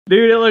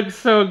Dude, it looks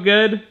so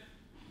good.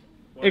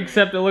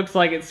 Except it looks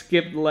like it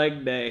skipped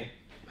leg day.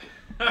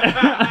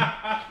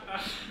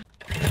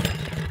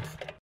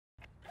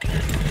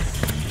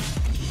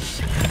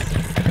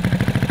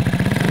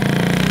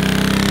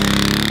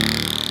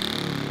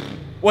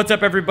 What's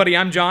up, everybody?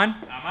 I'm John.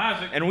 I'm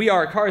Isaac. And we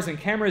are Cars and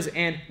Cameras,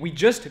 and we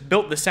just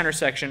built the center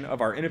section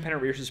of our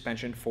independent rear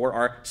suspension for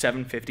our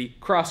 750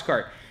 cross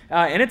kart.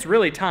 And it's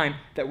really time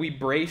that we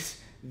brace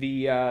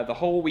the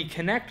whole, we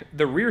connect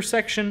the rear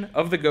section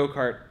of the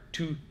go-kart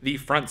to the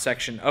front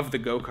section of the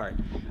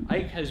go-kart.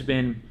 Ike has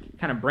been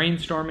kind of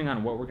brainstorming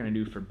on what we're going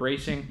to do for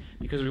bracing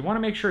because we want to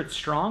make sure it's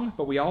strong,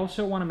 but we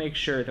also want to make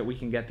sure that we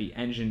can get the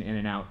engine in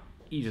and out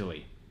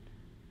easily.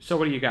 So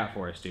what do you got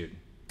for us, dude?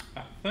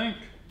 I think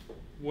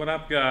what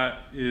I've got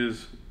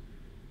is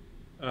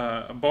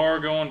a bar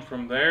going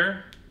from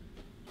there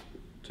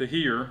to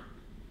here,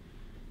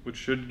 which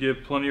should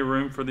give plenty of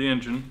room for the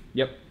engine.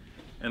 Yep.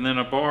 And then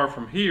a bar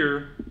from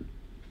here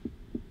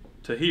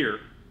to here.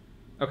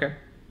 Okay.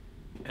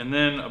 And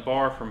then a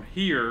bar from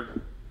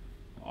here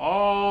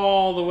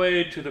all the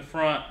way to the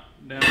front,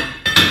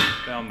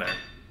 down there.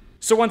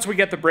 So once we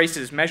get the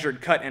braces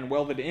measured, cut, and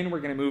welded in, we're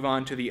going to move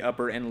on to the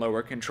upper and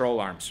lower control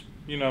arms.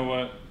 You know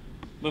what?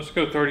 Let's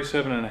go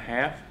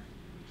 37.5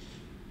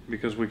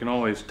 because we can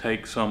always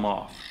take some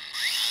off.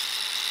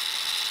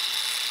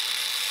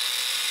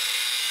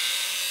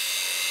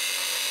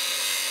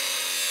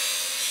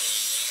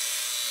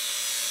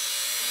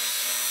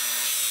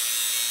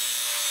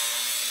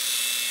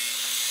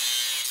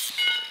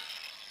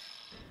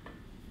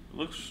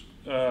 Looks,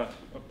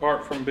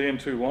 apart from being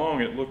too long,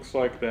 it looks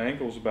like the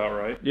ankle's about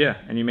right. Yeah,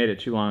 and you made it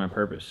too long on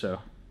purpose, so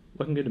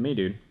looking good to me,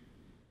 dude.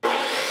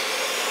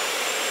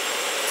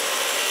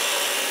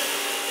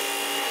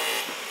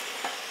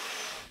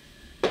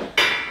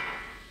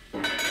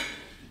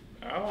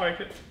 I like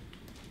it.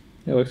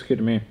 It looks good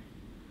to me.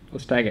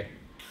 Let's tag it.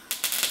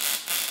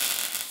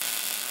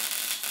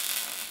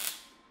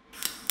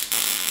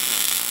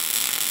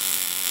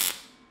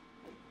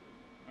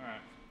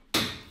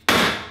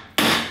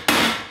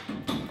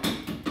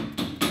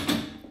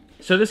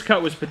 So this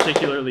cut was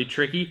particularly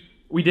tricky.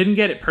 We didn't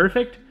get it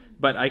perfect,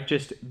 but I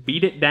just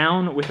beat it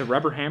down with a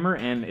rubber hammer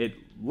and it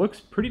looks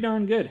pretty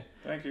darn good.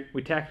 Thank you.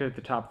 We tacked it at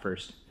the top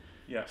first.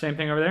 Yeah. Same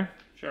thing over there?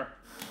 Sure.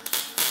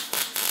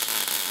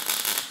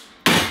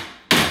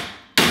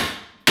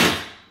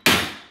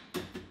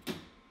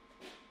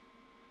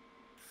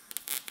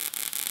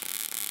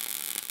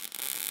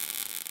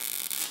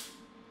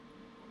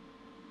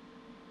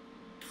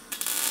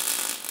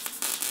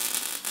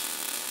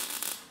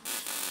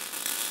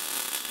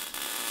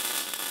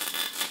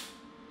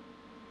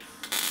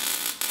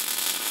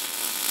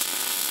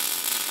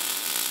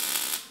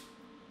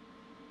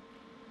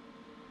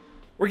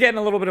 We're getting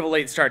a little bit of a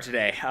late start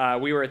today.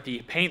 We were at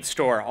the paint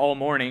store all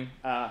morning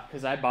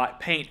because I bought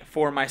paint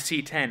for my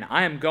C10.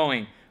 I am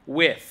going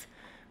with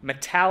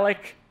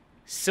metallic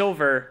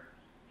silver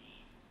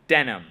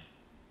denim.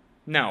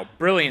 No,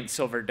 brilliant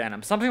silver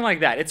denim, something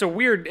like that. It's a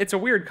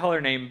weird color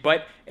name,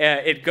 but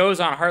it goes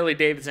on Harley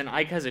Davidson.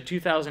 Ike has a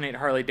 2008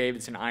 Harley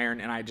Davidson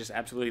Iron, and I just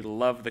absolutely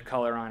love the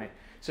color on it.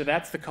 So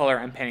that's the color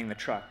I'm painting the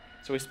truck.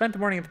 So we spent the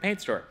morning at the paint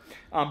store.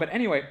 But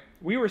anyway,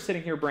 we were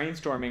sitting here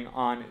brainstorming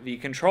on the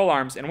control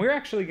arms, and we're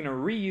actually going to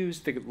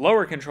reuse the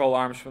lower control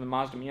arms from the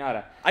Mazda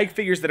Miata. Ike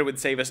figures that it would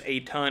save us a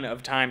ton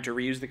of time to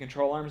reuse the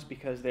control arms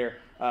because they're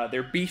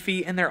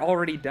beefy and they're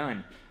already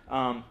done.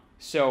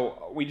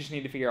 So we just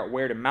need to figure out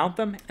where to mount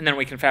them, and then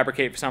we can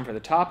fabricate some for the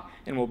top,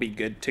 and we'll be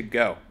good to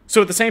go.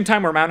 So at the same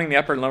time we're mounting the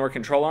upper and lower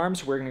control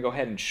arms, we're going to go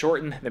ahead and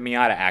shorten the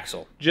Miata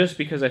axle, just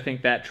because I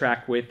think that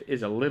track width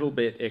is a little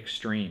bit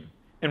extreme.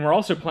 And we're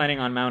also planning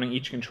on mounting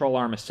each control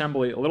arm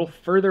assembly a little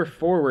further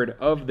forward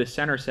of the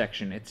center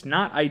section. It's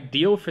not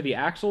ideal for the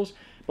axles,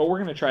 but we're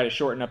going to try to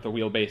shorten up the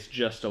wheelbase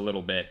just a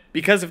little bit.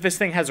 Because if this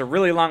thing has a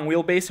really long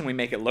wheelbase and we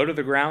make it low to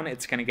the ground,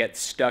 it's going to get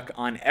stuck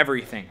on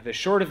everything. The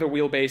shorter the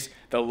wheelbase,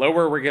 the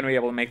lower we're going to be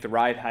able to make the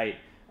ride height,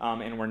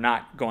 and we're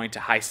not going to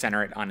high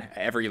center it on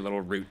every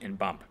little root and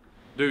bump.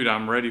 Dude,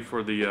 I'm ready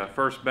for the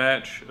first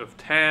batch of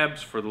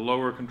tabs for the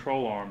lower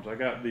control arms. I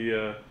got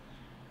the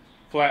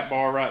flat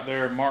bar right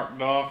there marked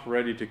off,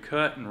 ready to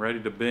cut and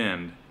ready to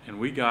bend. And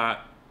we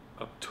got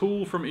a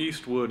tool from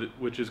Eastwood,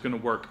 which is going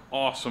to work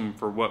awesome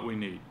for what we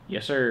need.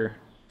 Yes, sir.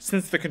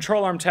 Since the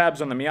control arm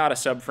tabs on the Miata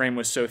subframe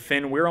was so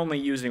thin, we're only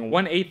using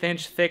 1/8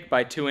 inch thick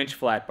by 2 inch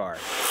flat bar.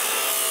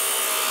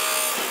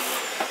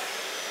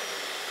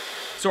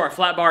 So our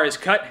flat bar is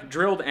cut,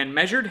 drilled, and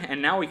measured,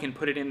 and now we can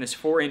put it in this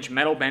 4-inch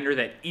metal bender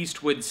that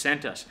Eastwood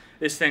sent us.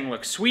 This thing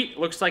looks sweet.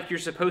 Looks like you're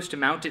supposed to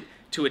mount it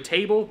to a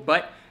table,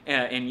 but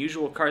in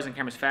usual Cars and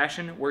Cameras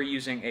fashion, we're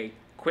using a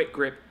quick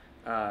grip,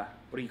 what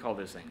do you call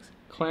those things?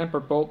 Clamp or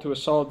bolt to a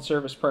solid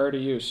surface prior to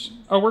use.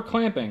 Oh, we're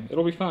clamping.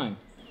 It'll be fine.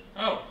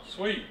 Oh,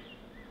 sweet.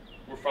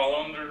 We're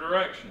following their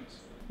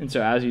directions. And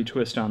so as you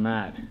twist on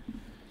that,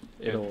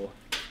 it'll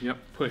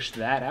push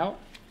that out.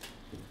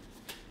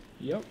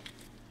 Yep.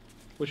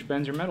 Which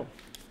bends your metal.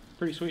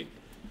 Pretty sweet.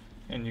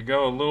 And you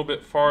go a little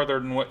bit farther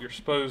than what you're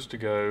supposed to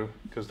go,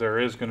 because there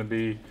is going to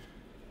be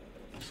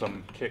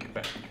some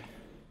kickback.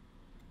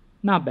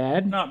 Not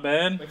bad. Not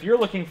bad. If you're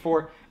looking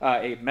for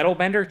a metal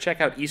bender,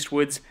 check out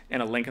Eastwood's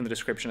and a link in the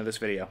description of this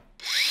video.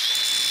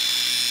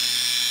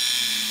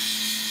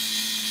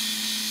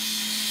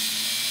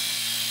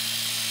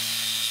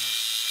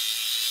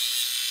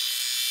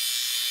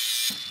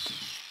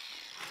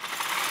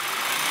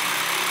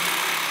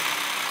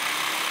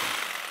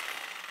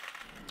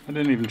 I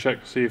didn't even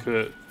check to see if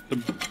the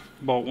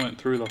bolt went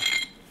through the...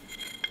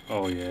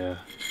 Oh yeah,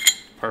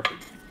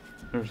 perfect.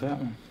 There's that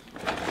one.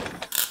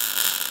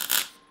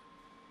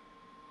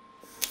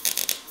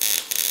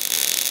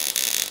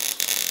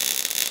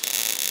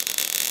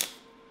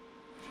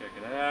 Check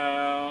it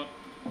out.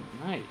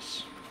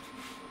 Nice.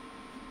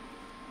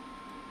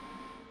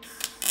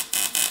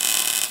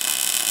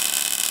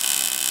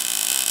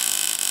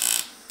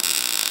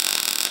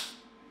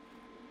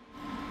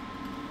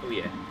 Oh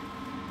yeah.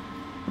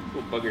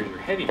 Little buggers are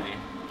heavy, man.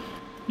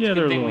 Yeah,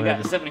 they're a Good thing little we got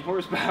heavy. the 70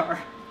 horsepower.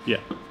 Yeah.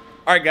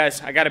 All right,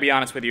 guys, I got to be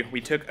honest with you.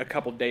 We took a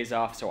couple days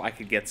off so I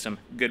could get some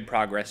good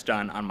progress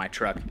done on my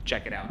truck.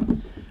 Check it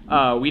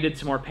out. We did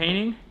some more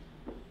painting.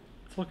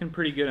 It's looking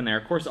pretty good in there.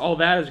 Of course, all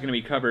that is going to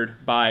be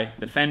covered by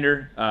the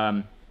fender,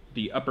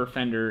 the upper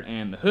fender,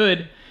 and the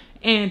hood.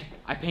 And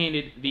I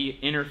painted the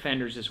inner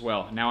fenders as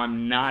well. Now,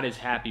 I'm not as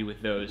happy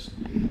with those,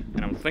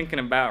 and I'm thinking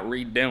about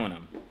redoing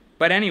them.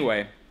 But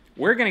anyway,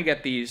 we're going to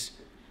get these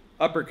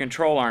upper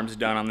control arms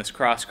done on this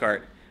cross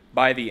cart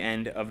by the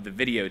end of the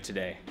video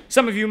today.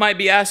 Some of you might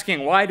be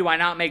asking, why do I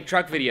not make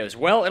truck videos?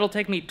 Well, it'll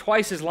take me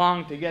twice as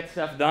long to get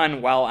stuff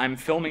done while I'm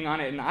filming on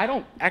it, and I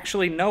don't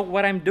actually know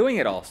what I'm doing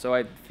at all, so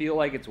I feel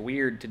like it's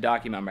weird to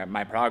document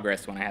my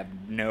progress when I have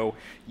no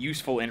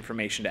useful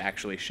information to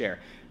actually share.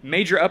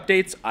 Major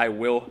updates I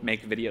will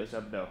make videos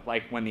of, though.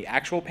 Like when the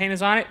actual paint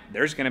is on it,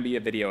 there's going to be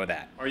a video of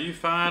that. Are you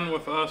fine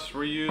with us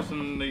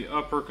reusing the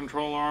upper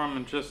control arm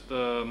and just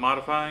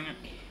modifying it?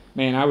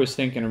 Man, I was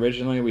thinking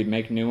originally we'd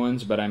make new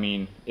ones, but I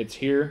mean, it's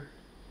here.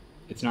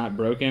 It's not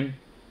broken.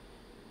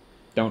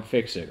 Don't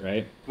fix it,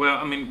 right? Well,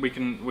 I mean, we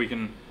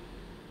can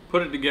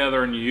put it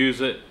together and use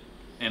it,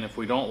 and if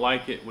we don't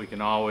like it, we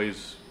can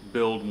always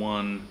build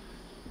one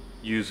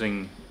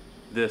using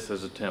this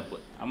as a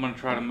template. I'm gonna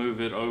try to move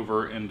it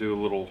over and do a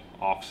little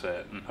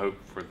offset and hope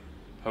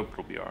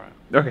it'll be all right.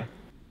 Okay.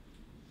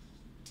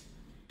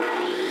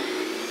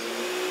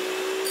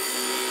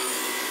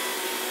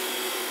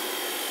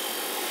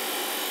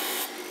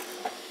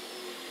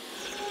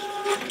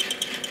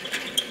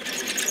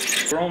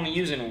 We're only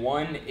using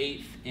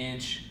 1/8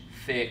 inch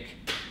thick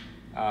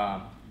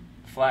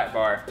flat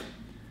bar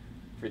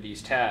for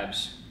these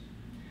tabs.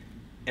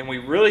 And we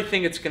really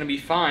think it's going to be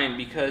fine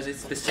because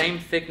it's the same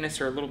thickness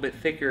or a little bit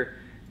thicker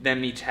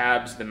than the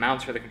tabs, the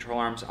mounts for the control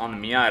arms on the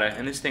Miata.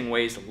 And this thing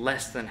weighs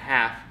less than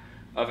half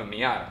of a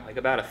Miata, like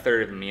about a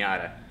third of a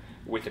Miata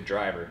with a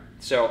driver.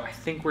 So I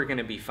think we're going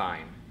to be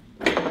fine.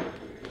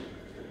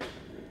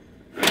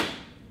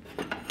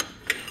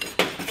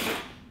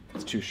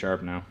 It's too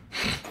sharp now.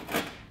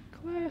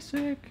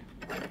 Classic.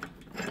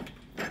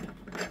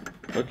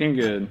 Looking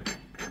good.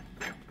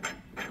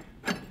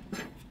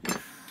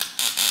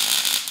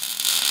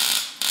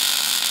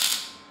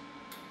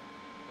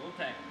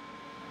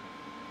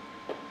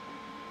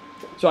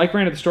 So I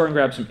ran to the store and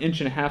grabbed some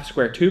 1.5-inch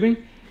square tubing,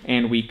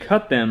 and we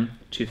cut them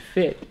to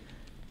fit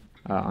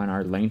on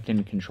our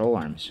lengthened control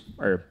arms,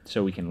 or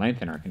so we can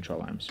lengthen our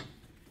control arms.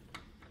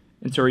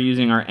 And so we're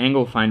using our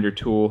angle finder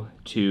tool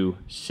to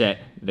set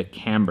the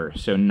camber.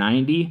 So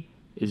 90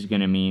 is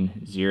going to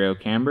mean 0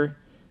 camber.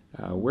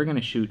 We're going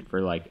to shoot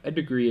for like a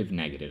degree of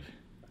negative.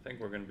 I think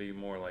we're going to be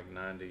more like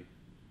 90.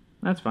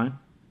 That's fine.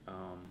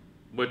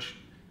 Which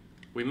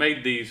we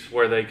made these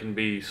where they can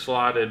be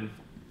slotted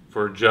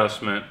for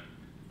adjustment,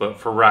 but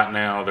for right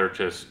now they're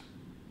just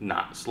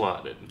not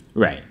slotted.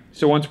 Right.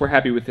 So once we're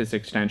happy with this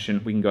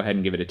extension, we can go ahead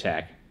and give it a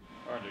tack.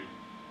 All right, dude.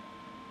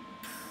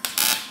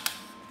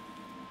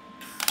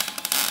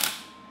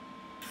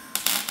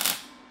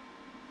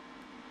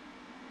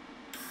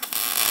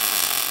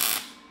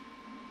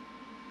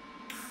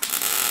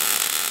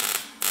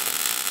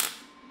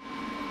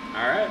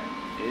 Alright,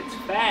 it's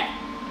fat.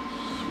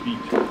 Sweet.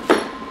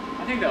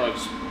 I think that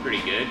looks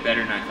pretty good,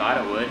 better than I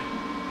thought it would.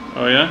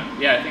 Oh yeah?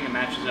 Yeah, I think it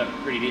matches up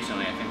pretty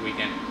decently. I think we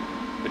can,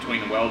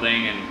 between the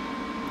welding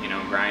and, you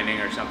know, grinding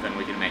or something,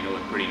 we can make it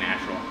look pretty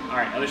natural.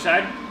 Alright, other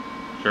side?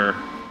 Sure.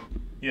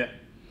 Yeah,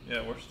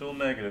 we're still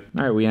negative.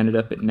 Alright, we ended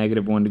up at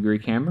 -1 degree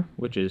camber,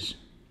 which is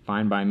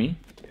fine by me.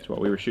 That's what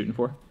we were shooting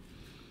for.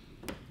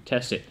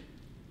 Test it.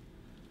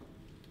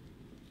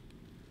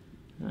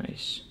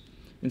 Nice.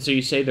 And so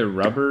you say the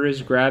rubber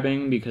is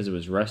grabbing because it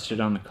was rusted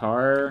on the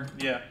car?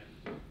 Yeah.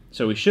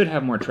 So we should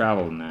have more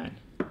travel than that.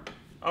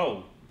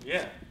 Oh,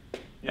 yeah.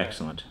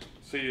 Excellent.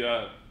 See,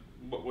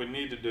 what we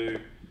need to do,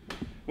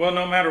 well,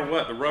 no matter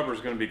what, the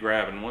rubber's going to be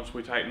grabbing. Once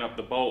we tighten up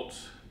the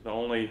bolts, the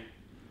only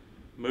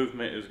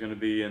movement is going to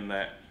be in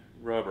that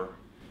rubber.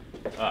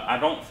 I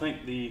don't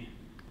think the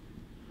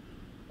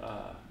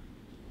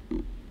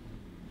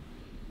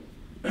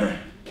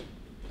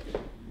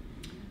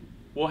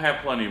we'll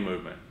have plenty of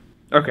movement.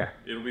 Okay.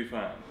 It'll be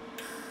fine.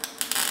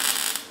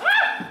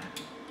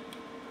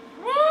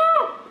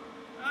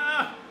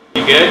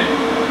 You good?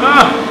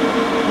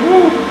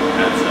 Woo.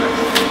 That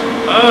sucks.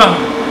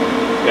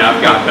 Yeah,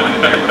 I've got one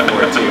in there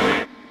before too.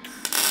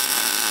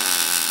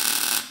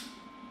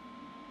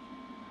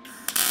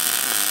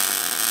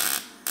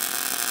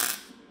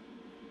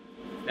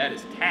 That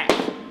is tacked.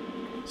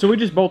 So we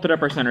just bolted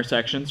up our center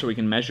section so we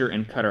can measure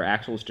and cut our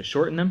axles to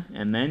shorten them,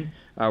 and then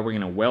we're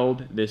going to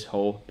weld this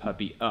whole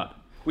puppy up.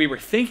 We were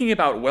thinking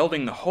about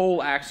welding the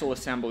whole axle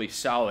assembly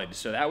solid,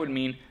 so that would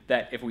mean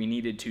that if we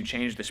needed to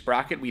change the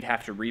sprocket, we'd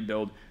have to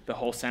rebuild the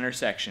whole center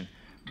section.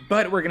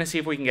 But we're going to see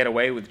if we can get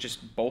away with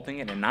just bolting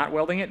it and not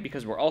welding it,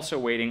 because we're also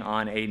waiting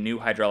on a new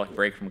hydraulic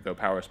brake from Go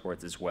Power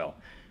Sports as well.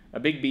 A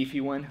big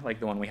beefy one, like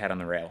the one we had on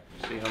the rail.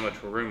 See how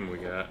much room we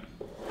got.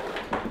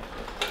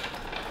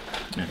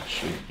 Oh,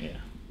 shoot, yeah.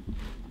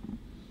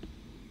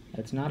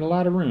 That's not a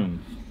lot of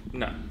room.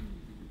 No.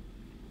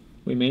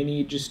 We may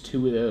need just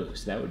 2 of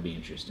those. That would be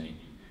interesting.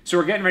 So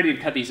we're getting ready to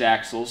cut these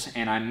axles,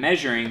 and I'm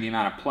measuring the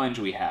amount of plunge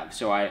we have.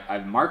 So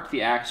I've marked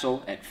the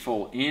axle at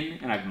full in,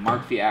 and I've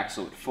marked the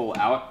axle at full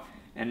out,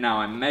 and now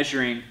I'm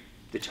measuring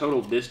the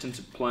total distance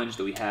of plunge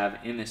that we have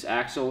in this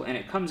axle, and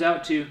it comes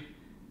out to,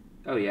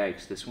 oh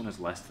yikes, this one is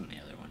less than the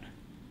other one.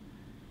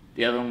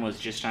 The other one was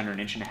just under 1.5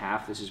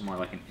 inches. This is more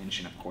like 1.25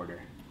 inches.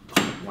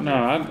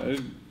 No,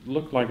 it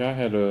looked like I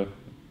had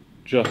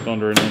just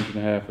under 1.5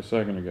 inches a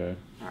second ago.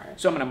 Alright,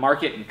 so I'm going to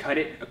mark it and cut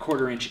it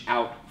 1/4 inch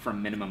out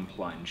from minimum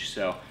plunge.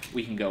 So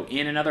we can go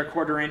in another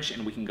 1/4 inch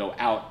and we can go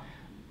out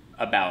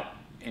about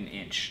 1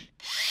 inch.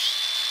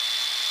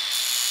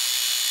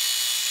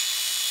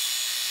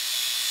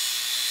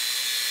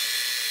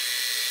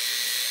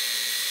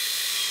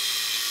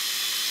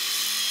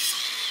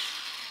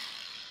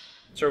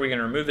 So are we going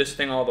to remove this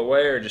thing all the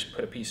way, or just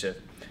put a piece of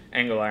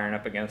angle iron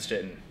up against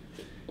it and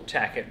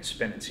tack it and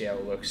spin it and see how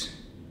it looks?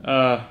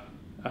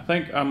 I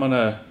think I'm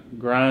gonna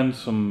grind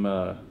some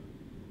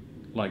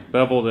like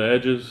bevel the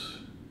edges,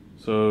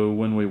 so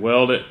when we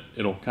weld it,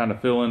 it'll kind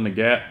of fill in the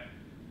gap,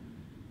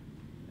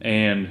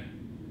 and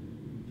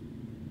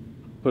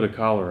put a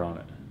collar on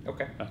it.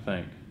 Okay. I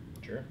think.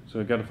 Sure. So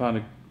we got to find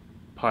a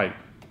pipe.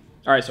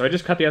 All right, so I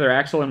just cut the other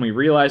axle, and we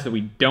realized that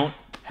we don't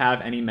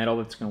have any metal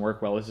that's going to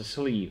work well as a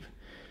sleeve.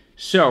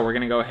 So we're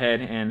going to go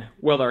ahead and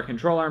weld our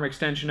control arm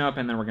extension up,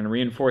 and then we're going to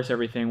reinforce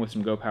everything with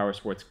some Go Power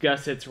Sports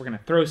gussets. We're going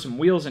to throw some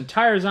wheels and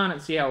tires on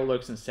it, see how it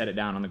looks, and set it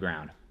down on the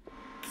ground.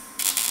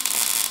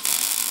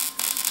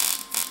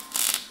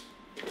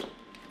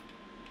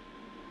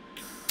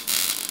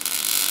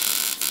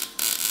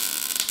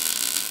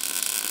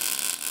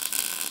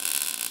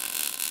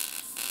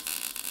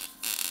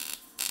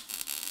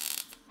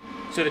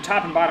 So the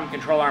top and bottom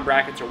control arm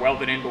brackets are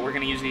welded in, but we're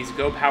going to use these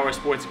Go Power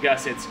Sports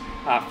gussets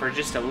for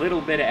just a little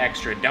bit of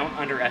extra. Don't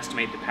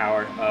underestimate the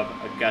power of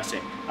a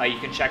gusset. You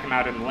can check them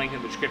out in the link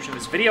in the description of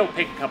this video.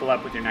 Pick a couple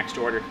up with your next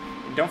order.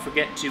 And don't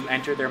forget to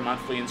enter their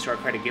monthly in-store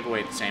credit giveaway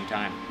at the same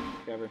time.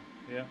 Cover.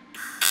 Yeah.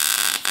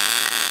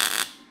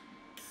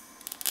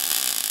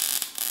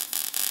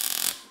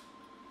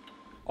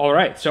 All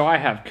right, so I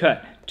have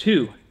cut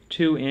 2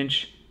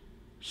 2-inch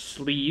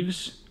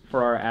sleeves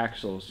for our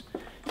axles.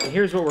 And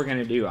here's what we're going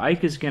to do.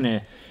 Ike is going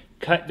to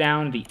cut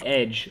down the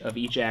edge of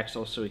each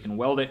axle so we can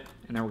weld it,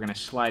 and then we're going to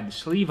slide the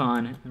sleeve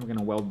on, and we're going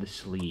to weld the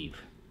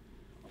sleeve.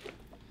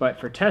 But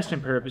for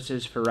testing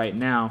purposes, for right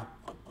now,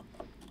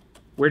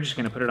 we're just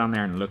going to put it on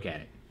there and look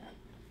at it.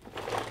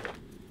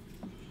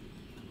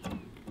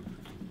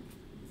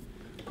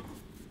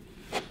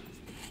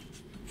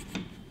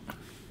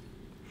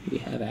 We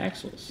have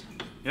axles.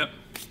 Yep.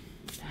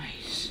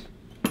 Nice.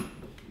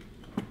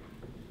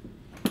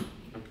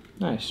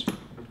 Nice.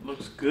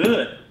 Looks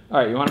good. All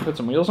right, you want to put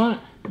some wheels on it?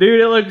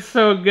 Dude, it looks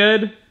so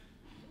good.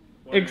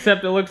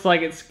 Except it looks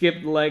like it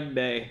skipped leg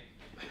day.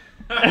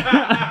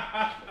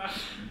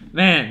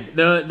 Man,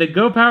 the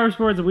Go Power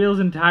Sports wheels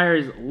and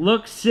tires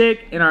look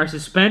sick, and our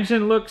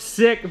suspension looks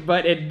sick,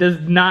 but it does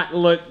not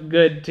look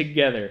good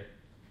together.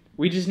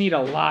 We just need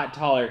a lot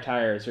taller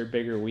tires or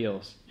bigger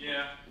wheels.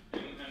 Yeah,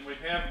 and we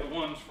have the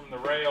ones from the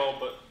rail,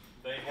 but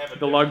they have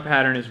The lug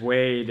pattern is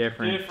way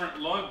different. different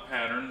lug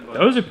pattern. But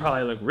Those would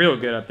probably look real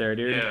good up there,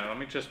 dude. yeah, let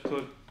me just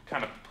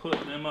kind of put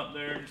them up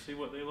there and see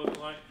what they look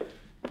like.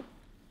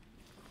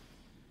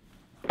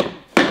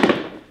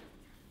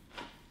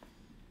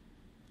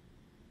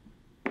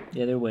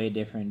 Yeah, they're way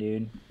different,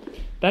 dude.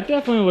 That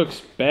definitely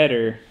looks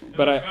better,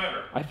 but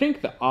I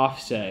think the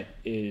offset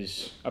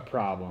is a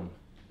problem.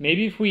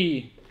 Maybe if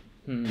we,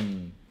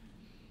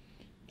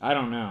 I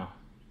don't know.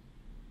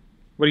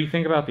 What do you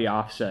think about the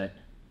offset?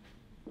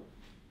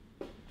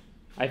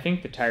 I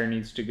think the tire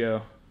needs to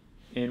go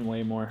in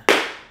way more.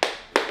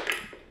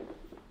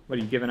 What,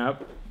 are you giving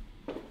up?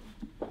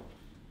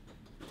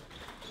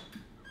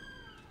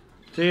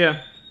 See ya.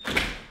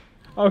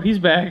 Oh, he's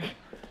back.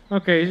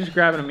 Okay, he's just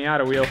grabbing a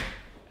Miata wheel.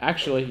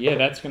 Actually, yeah,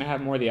 that's going to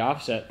have more of the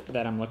offset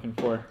that I'm looking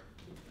for.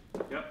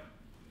 Yep.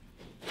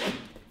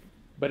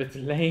 But it's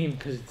lame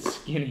because it's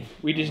skinny.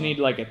 We just need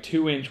like a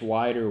 2-inch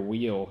wider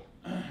wheel.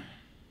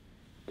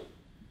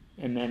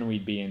 and then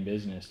we'd be in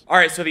business. All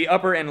right, so the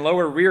upper and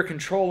lower rear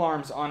control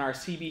arms on our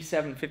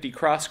CB750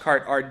 Cross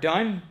Kart are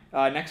done.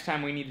 Next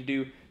time we need to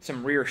do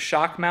some rear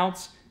shock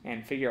mounts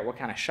and figure out what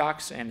kind of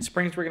shocks and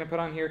springs we're gonna put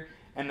on here,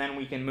 and then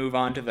we can move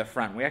on to the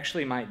front. We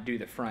actually might do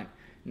the front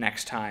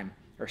next time,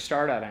 or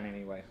start out on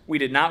anyway. We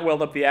did not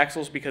weld up the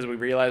axles because we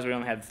realized we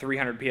only had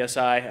 300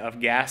 PSI of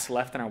gas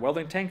left in our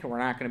welding tank, and we're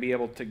not gonna be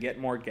able to get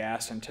more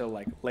gas until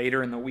like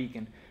later in the week.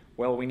 And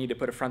well, we need to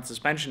put a front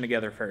suspension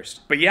together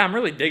first. But yeah, I'm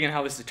really digging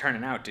how this is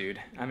turning out,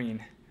 dude. I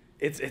mean,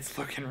 it's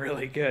looking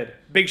really good.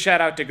 Big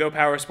shout out to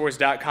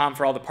GoPowersports.com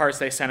for all the parts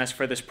they sent us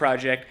for this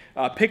project.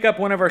 Pick up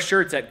one of our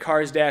shirts at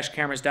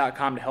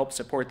Cars-Cameras.com to help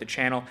support the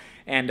channel.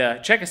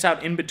 And check us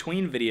out in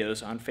between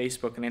videos on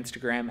Facebook and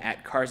Instagram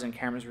at Cars and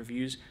Cameras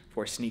Reviews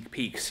for sneak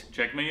peeks.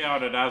 Check me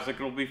out at Isaac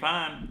It'll Be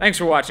Fine. Thanks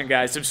for watching,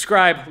 guys.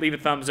 Subscribe, leave a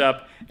thumbs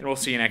up, and we'll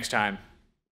see you next time.